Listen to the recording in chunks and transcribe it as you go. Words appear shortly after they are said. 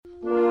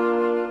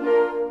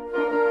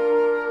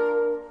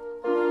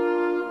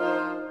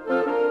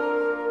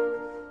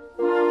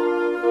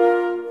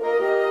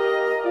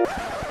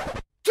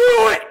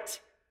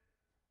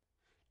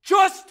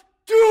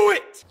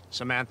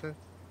Samantha,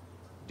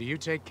 do you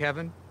take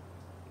Kevin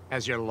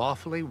as your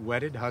lawfully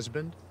wedded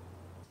husband?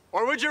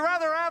 Or would you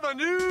rather have a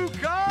new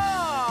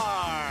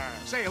car?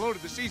 Say hello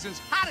to the season's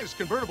hottest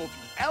convertible.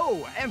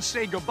 Oh, and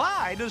say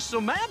goodbye to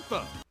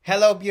Samantha.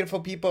 Hello, beautiful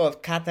people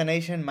of Cata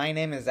Nation. My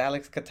name is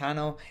Alex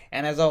Catano,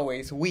 and as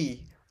always,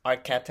 we are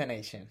Cata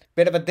Nation.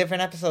 Bit of a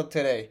different episode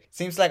today.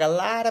 Seems like a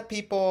lot of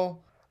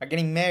people are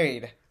getting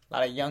married. A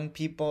lot of young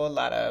people, a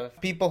lot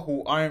of people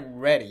who aren't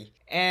ready.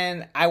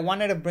 And I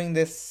wanted to bring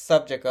this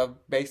subject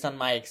up based on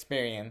my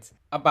experience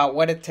about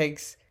what it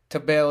takes to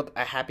build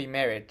a happy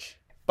marriage.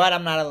 But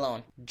I'm not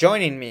alone.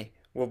 Joining me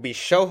will be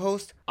show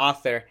host,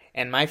 author,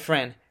 and my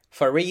friend,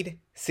 Faride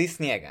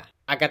Sisniega.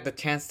 I got the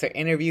chance to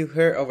interview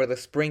her over the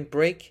spring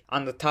break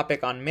on the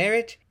topic on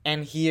marriage,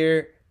 and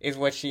here is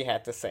what she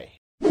had to say.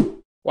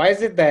 Why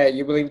is it that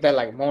you believe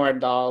that more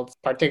adults,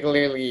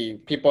 particularly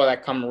people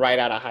that come right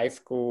out of high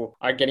school,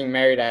 are getting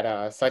married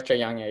at such a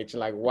young age?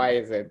 Why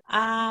is it?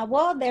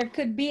 Well, there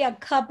could be a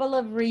couple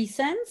of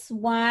reasons.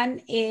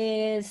 One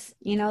is,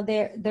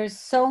 there's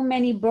so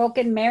many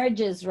broken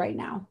marriages right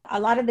now.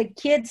 A lot of the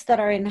kids that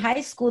are in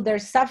high school, they're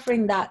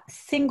suffering that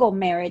single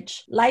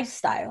marriage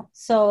lifestyle.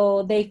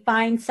 So they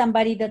find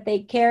somebody that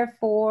they care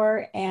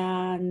for,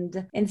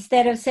 and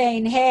instead of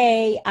saying,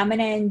 hey, I'm going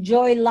to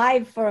enjoy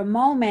life for a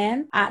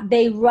moment,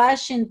 they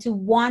rush into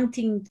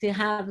wanting to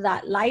have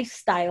that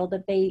lifestyle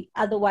that they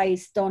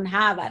otherwise don't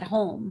have at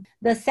home.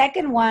 The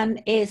second one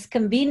is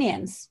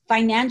convenience,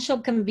 financial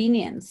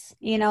convenience.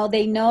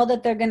 They know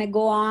that they're going to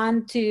go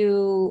on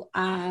to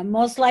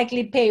most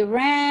likely pay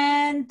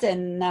rent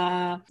and,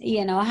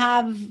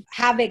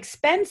 have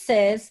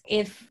expenses.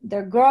 If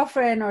their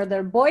girlfriend or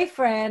their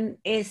boyfriend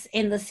is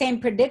in the same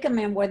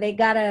predicament where they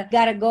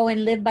gotta go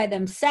and live by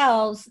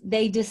themselves,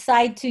 they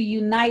decide to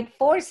unite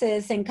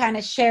forces and kind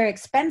of share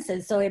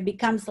expenses. So it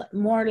becomes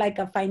more like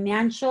a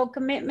financial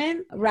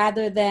commitment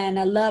rather than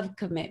a love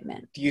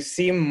commitment. Do you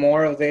see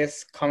more of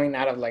this coming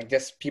out of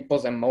just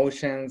people's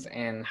emotions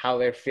and how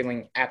they're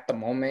feeling at the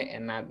moment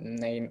and not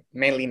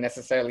mainly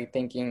necessarily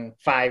thinking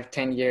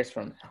 5-10 years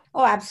from now?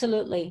 Oh,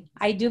 absolutely.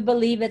 I do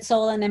believe it's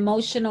all an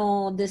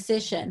emotional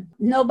decision.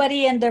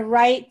 Nobody in the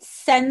right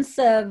sense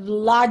of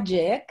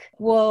logic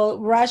will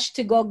rush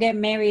to go get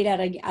married at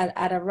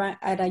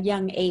a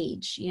young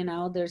age.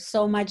 There's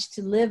so much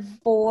to live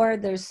for.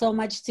 There's so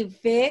much to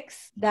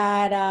fix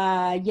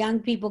that young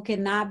people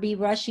cannot be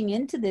rushing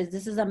into this.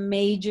 This is a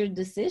major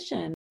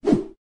decision.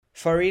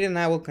 Faride and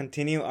I will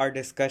continue our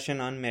discussion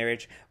on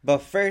marriage, but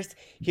first,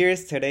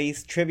 here's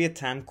today's trivia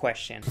time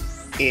question.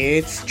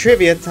 It's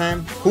trivia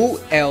time. Who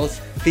else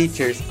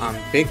features on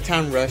Big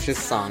Time Rush's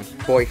song,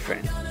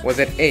 Boyfriend? Was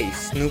it A,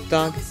 Snoop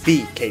Dogg,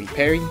 B, Katy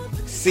Perry,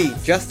 C,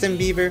 Justin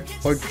Bieber,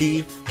 or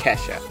D,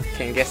 Kesha?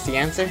 Can you guess the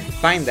answer?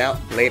 Find out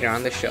later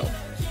on the show.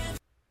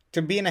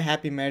 To be in a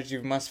happy marriage,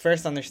 you must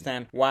first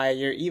understand why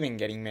you're even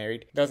getting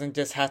married. It doesn't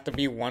just have to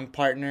be one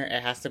partner,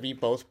 it has to be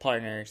both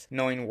partners,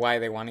 knowing why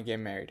they want to get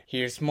married.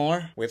 Here's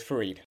more with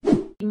Faride.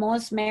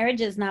 Most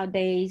marriages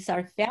nowadays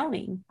are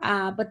failing,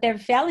 but they're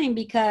failing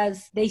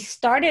because they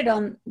started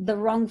on the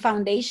wrong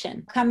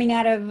foundation. Coming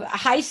out of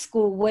high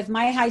school with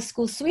my high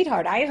school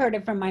sweetheart, I heard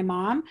it from my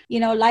mom.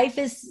 Life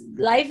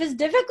is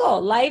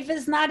difficult. Life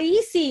is not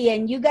easy.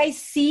 And you guys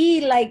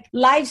see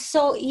life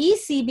so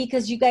easy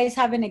because you guys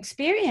haven't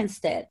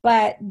experienced it.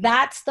 But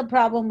that's the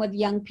problem with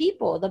young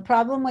people. The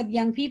problem with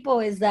young people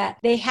is that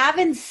they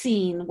haven't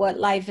seen what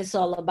life is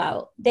all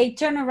about. They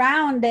turn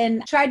around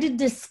and try to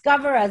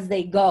discover as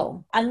they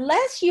go.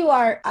 Unless you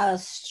are a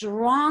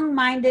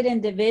strong-minded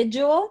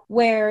individual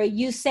where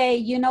you say,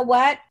 you know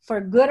what,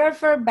 for good or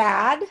for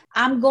bad,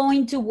 I'm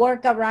going to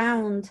work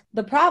around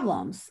the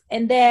problems.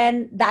 And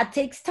then that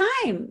takes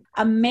time.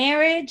 A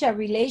marriage, a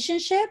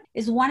relationship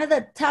is one of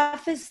the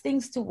toughest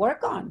things to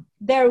work on.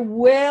 There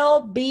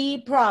will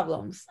be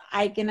problems,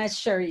 I can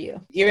assure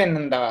you. Even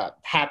in the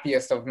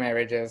happiest of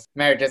marriages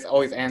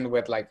always end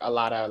with a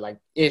lot of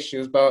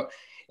issues, but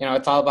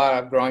it's all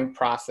about a growing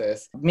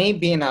process. Me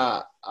being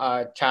a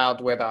child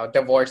with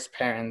divorced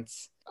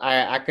parents,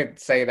 I could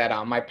say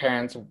that my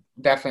parents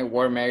definitely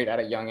were married at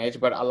a young age,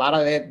 but a lot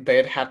of it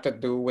did have to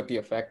do with the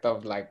effect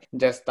of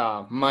just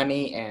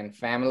money and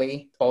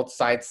family, both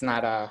sides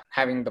not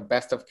having the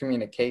best of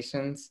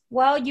communications.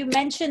 Well, you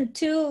mentioned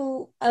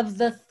 2 of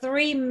the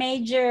 3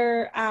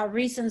 major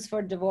reasons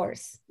for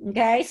divorce.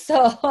 Okay,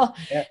 so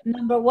yeah.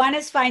 Number 1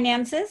 is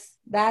finances.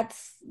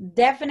 That's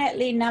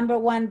definitely number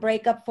 1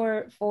 breakup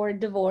for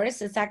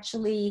divorce. It's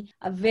actually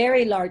a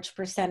very large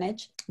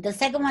percentage. The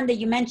second one that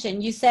you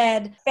mentioned, you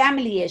said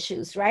family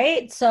issues,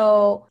 right?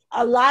 So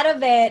a lot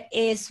of it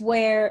is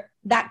where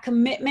that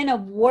commitment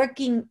of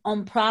working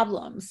on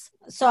problems.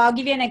 So I'll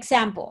give you an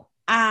example.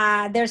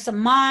 There's a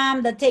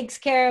mom that takes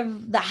care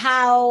of the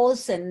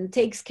house and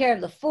takes care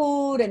of the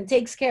food and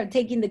takes care of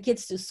taking the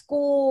kids to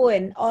school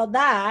and all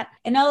that.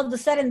 And all of a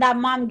sudden that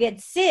mom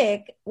gets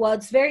sick. Well,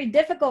 it's very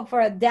difficult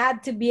for a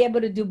dad to be able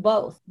to do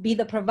both, be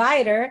the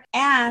provider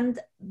and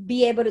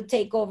be able to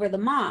take over the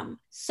mom.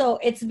 So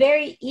it's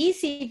very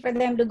easy for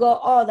them to go,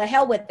 oh, the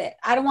hell with it.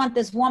 I don't want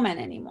this woman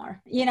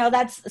anymore.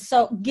 That's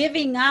so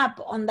giving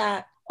up on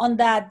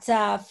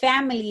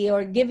family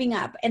or giving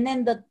up. And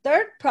then the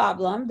third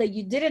problem that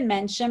you didn't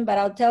mention, but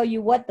I'll tell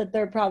you what the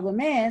third problem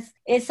is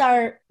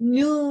our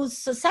new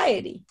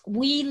society.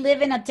 We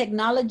live in a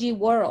technology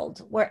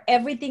world where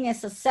everything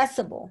is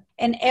accessible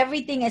and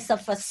everything is a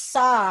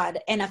facade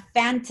and a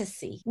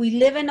fantasy. We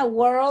live in a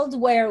world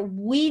where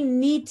we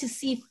need to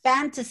see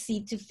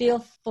fantasy to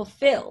feel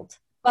fulfilled.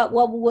 But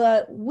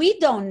what we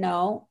don't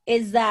know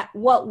is that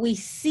what we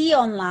see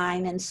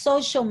online and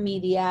social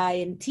media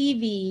and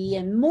TV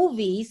and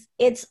movies,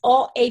 it's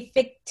all a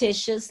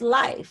fictitious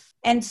life.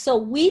 And so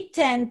we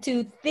tend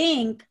to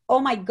think, oh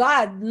my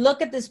God,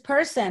 look at this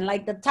person,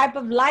 like the type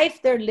of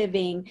life they're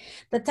living,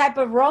 the type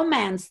of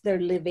romance they're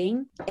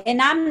living.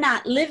 And I'm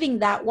not living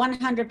that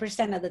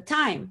 100% of the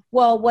time.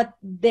 Well, what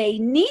they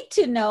need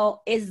to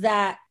know is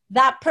that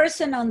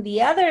person on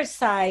the other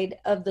side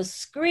of the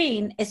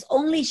screen is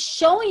only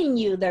showing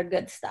you their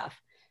good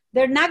stuff.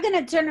 They're not going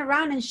to turn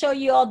around and show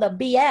you all the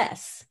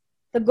BS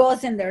that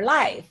goes in their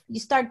life. You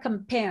start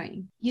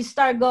comparing. You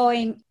start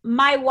going,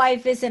 my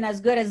wife isn't as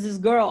good as this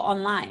girl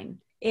online.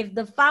 If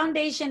the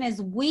foundation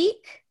is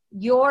weak,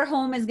 your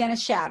home is going to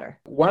shatter.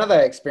 One of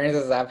the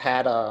experiences I've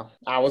had,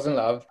 I was in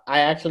love.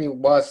 I actually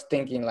was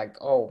thinking like,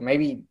 oh,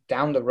 maybe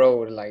down the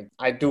road, like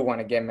I do want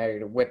to get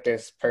married with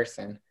this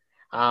person.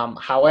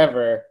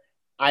 However,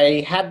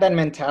 I had that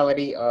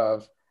mentality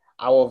of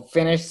I will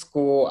finish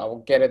school, I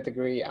will get a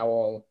degree, I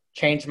will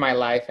change my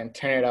life and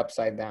turn it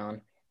upside down,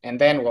 and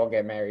then we'll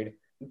get married.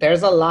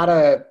 There's a lot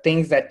of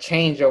things that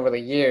change over the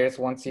years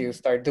once you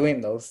start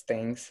doing those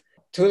things.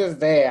 To this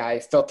day, I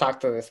still talk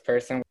to this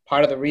person.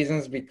 Part of the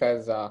reasons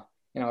because,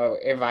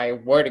 if I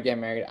were to get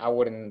married, I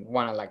wouldn't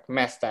want to like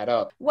mess that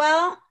up.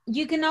 Well,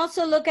 you can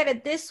also look at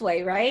it this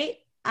way, right?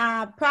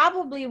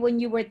 Probably when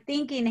you were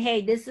thinking,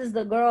 hey, this is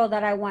the girl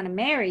that I want to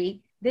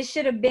marry, this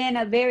should have been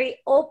a very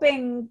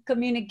open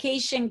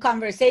communication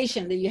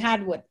conversation that you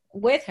had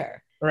with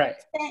her. Right.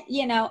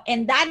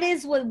 And that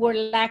is what we're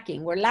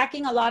lacking. We're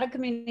lacking a lot of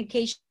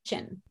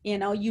communication.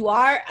 You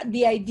are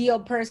the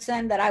ideal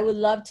person that I would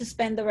love to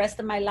spend the rest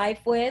of my life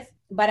with.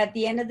 But at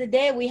the end of the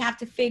day, we have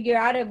to figure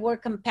out if we're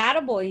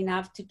compatible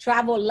enough to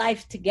travel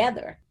life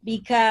together,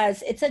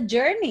 because it's a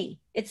journey.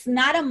 It's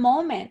not a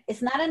moment.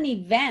 It's not an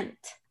event.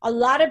 A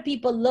lot of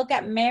people look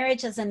at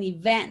marriage as an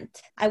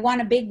event. I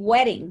want a big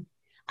wedding.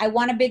 I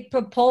want a big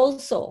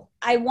proposal.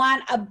 I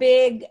want a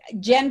big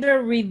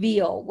gender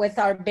reveal with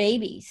our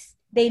babies.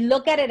 They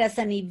look at it as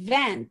an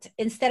event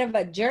instead of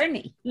a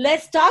journey.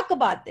 Let's talk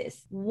about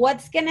this.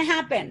 What's going to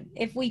happen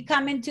if we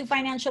come into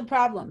financial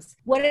problems?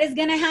 What is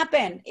going to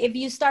happen if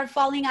you start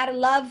falling out of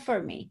love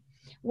for me?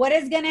 What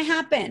is going to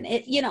happen?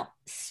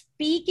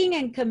 Speaking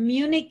and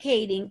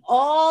communicating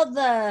all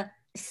the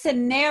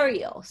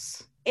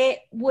scenarios, it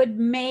would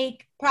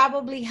make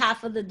probably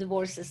half of the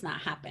divorces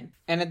not happen.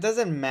 And it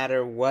doesn't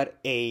matter what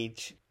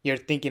age you're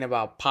thinking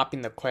about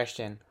popping the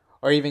question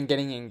or even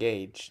getting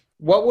engaged.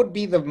 What would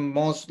be the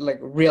most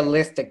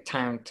realistic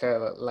time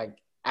to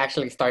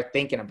actually start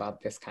thinking about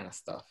this kind of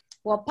stuff?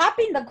 Well,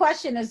 popping the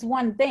question is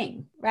one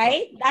thing,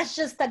 right? That's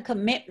just a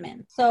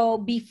commitment. So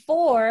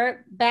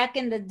before, back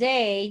in the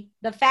day,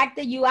 the fact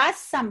that you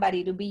asked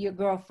somebody to be your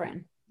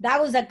girlfriend,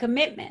 that was a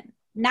commitment.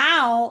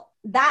 Now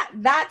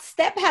that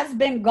step has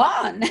been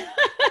gone.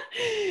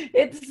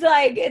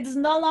 It's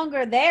no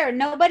longer there.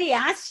 Nobody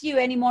asks you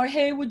anymore,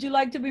 hey, would you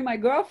like to be my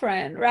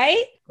girlfriend?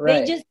 Right?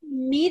 They just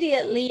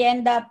immediately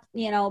end up,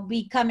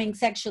 becoming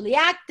sexually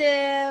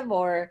active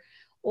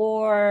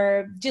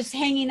or just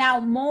hanging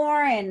out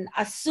more and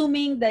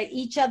assuming that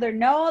each other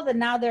know that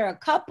now they're a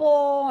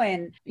couple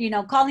and,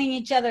 calling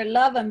each other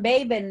love and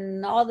babe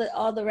and all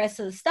the rest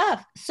of the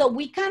stuff. So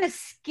we kind of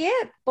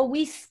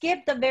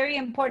skipped a very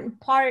important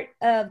part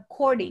of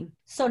courting.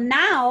 So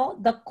now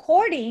the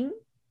courting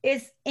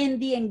is in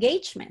the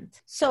engagement.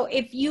 So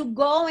if you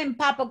go and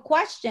pop a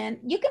question,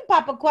 you can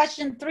pop a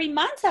question 3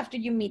 months after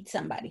you meet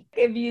somebody.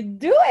 If you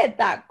do it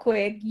that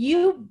quick,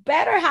 you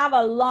better have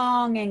a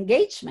long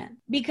engagement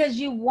because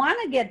you want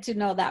to get to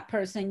know that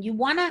person. You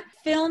want to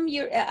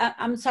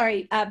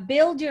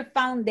build your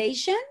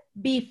foundation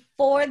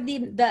before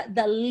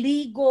the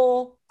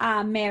legal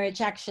marriage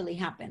actually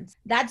happens.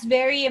 That's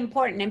very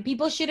important. And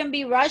people shouldn't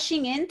be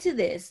rushing into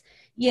this.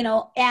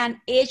 And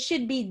it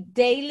should be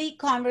daily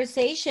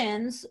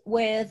conversations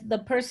with the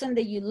person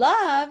that you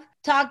love,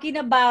 talking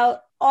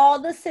about all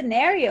the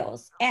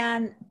scenarios.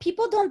 And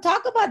people don't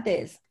talk about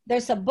this.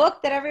 There's a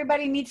book that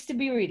everybody needs to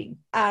be reading,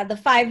 The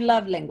 5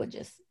 Love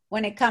Languages,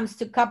 when it comes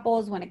to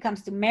couples, when it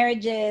comes to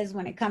marriages,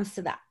 when it comes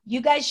to that.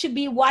 You guys should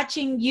be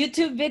watching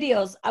YouTube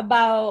videos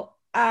about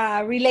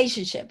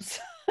relationships.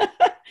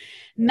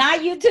 Not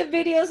YouTube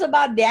videos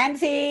about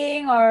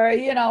dancing or,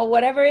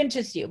 whatever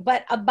interests you,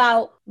 but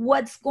about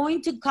what's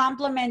going to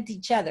complement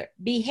each other.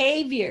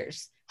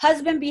 Behaviors,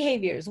 husband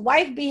behaviors,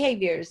 wife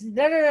behaviors,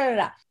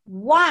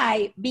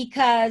 Why?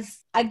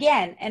 Because,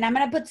 again, and I'm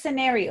going to put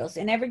scenarios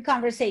in every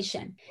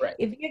conversation. Right.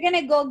 If you're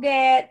going to go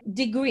get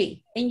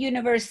degree in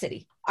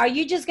university, are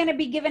you just going to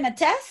be given a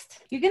test?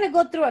 You're going to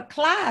go through a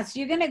class.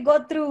 You're going to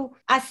go through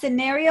a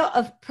scenario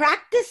of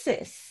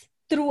practices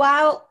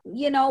throughout,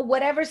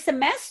 whatever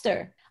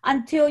semester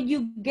until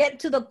you get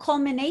to the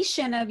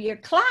culmination of your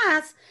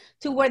class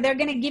to where they're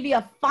going to give you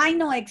a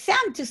final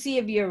exam to see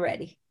if you're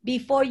ready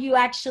before you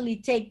actually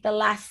take the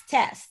last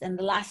test. And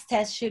the last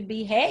test should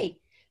be, hey,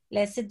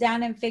 let's sit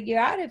down and figure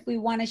out if we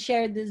want to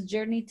share this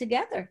journey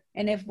together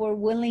and if we're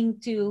willing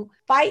to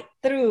fight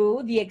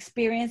through the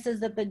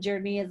experiences that the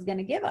journey is going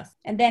to give us.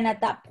 And then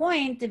at that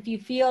point, if you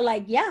feel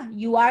like, yeah,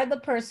 you are the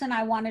person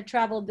I want to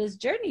travel this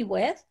journey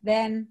with,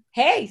 then,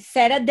 hey,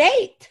 set a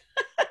date.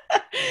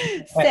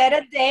 Set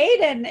a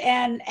date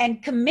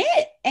and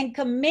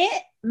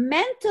commit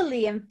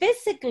mentally and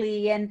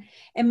physically and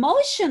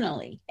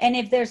emotionally. And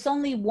if there's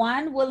only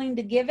one willing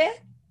to give it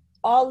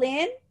all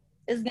in,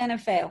 is going to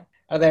fail.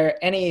 Are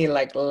there any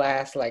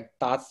last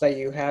thoughts that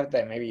you have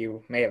that maybe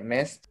you may have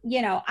missed?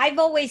 I've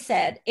always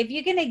said, if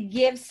you're going to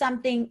give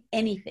something,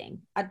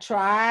 anything, a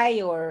try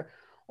or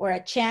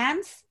a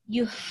chance,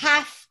 you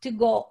have to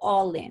go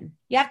all in.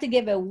 You have to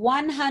give it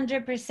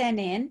 100%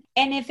 in.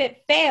 And if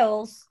it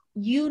fails,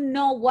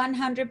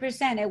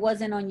 100% it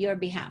wasn't on your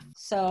behalf.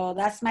 So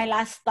that's my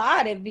last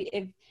thought.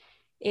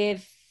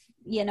 If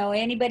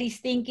anybody's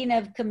thinking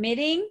of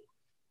committing,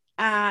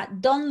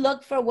 don't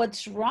look for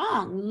what's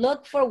wrong.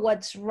 Look for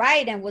what's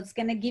right and what's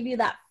going to give you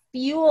that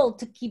fuel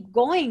to keep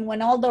going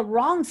when all the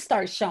wrong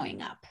starts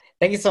showing up.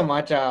 Thank you so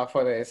much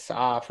for this,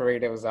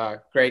 Faride. It was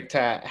great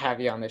to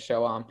have you on the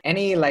show.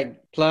 Any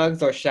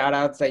plugs or shout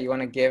outs that you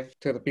want to give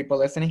to the people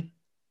listening?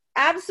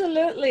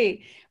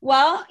 Absolutely.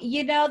 Well,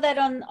 you know that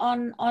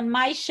on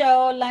my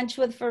show, Lunch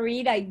with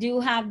Faride, I do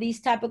have these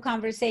type of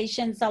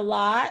conversations a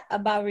lot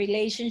about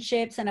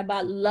relationships and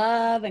about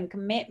love and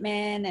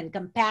commitment and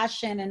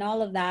compassion and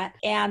all of that.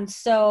 And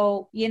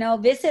so,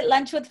 visit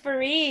Lunch with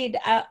Faride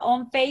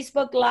on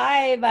Facebook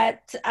Live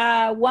at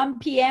 1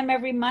 p.m.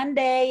 every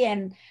Monday,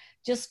 and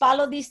just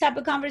follow these type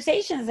of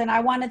conversations. And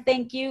I want to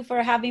thank you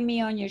for having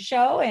me on your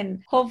show,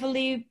 and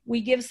hopefully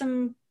we give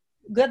some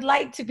good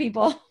light to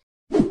people.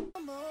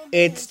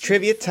 It's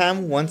trivia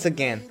time once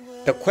again.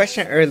 The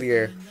question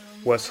earlier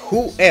was,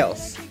 who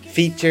else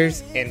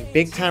features in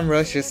Big Time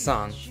Rush's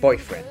song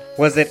Boyfriend?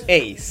 Was it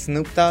A,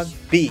 Snoop Dogg,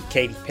 B,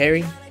 Katy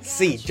Perry,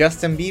 C,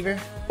 Justin Bieber,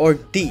 or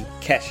D,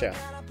 Kesha?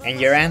 And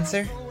your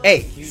answer?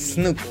 A,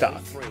 Snoop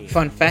Dogg.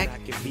 Fun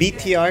fact,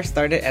 BTR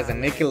started as a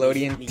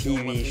Nickelodeon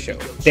TV show.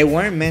 They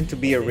weren't meant to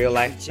be a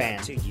real-life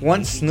band.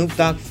 Once Snoop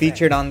Dogg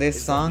featured on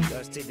this song,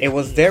 it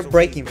was their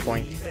breaking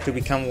point to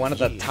become one of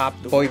the top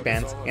boy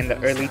bands in the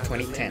early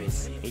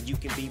 2010s.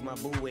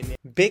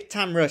 Big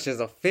Time Rush is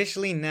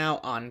officially now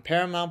on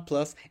Paramount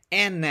Plus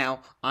and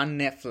now on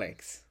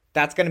Netflix.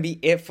 That's going to be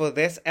it for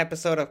this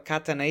episode of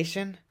Kata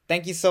Nation.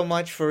 Thank you so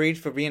much, Faride,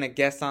 for being a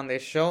guest on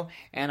this show.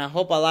 And I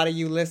hope a lot of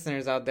you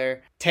listeners out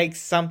there take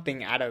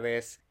something out of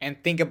this and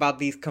think about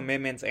these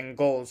commitments and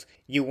goals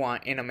you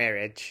want in a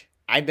marriage.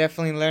 I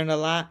definitely learned a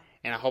lot,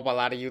 and I hope a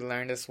lot of you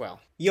learned as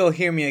well. You'll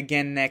hear me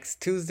again next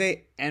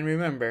Tuesday. And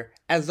remember,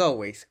 as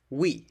always,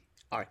 we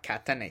are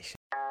Kata Nation.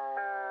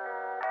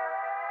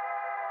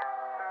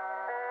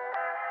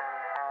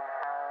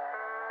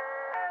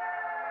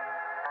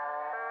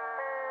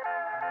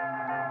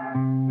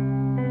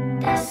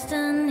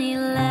 Destiny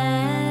left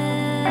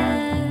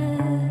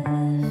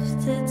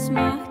its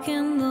mark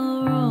in the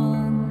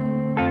room.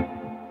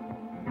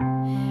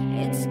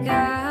 It's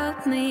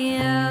got me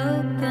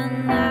up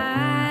at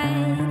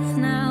night.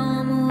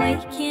 Now I'm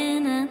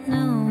waking at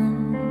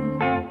noon.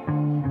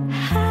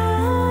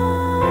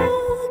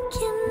 How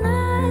can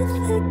I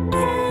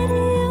forget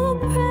your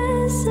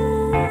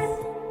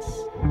presence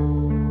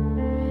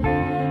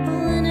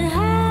when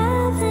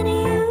having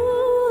you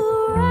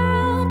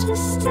around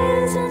just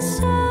isn't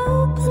so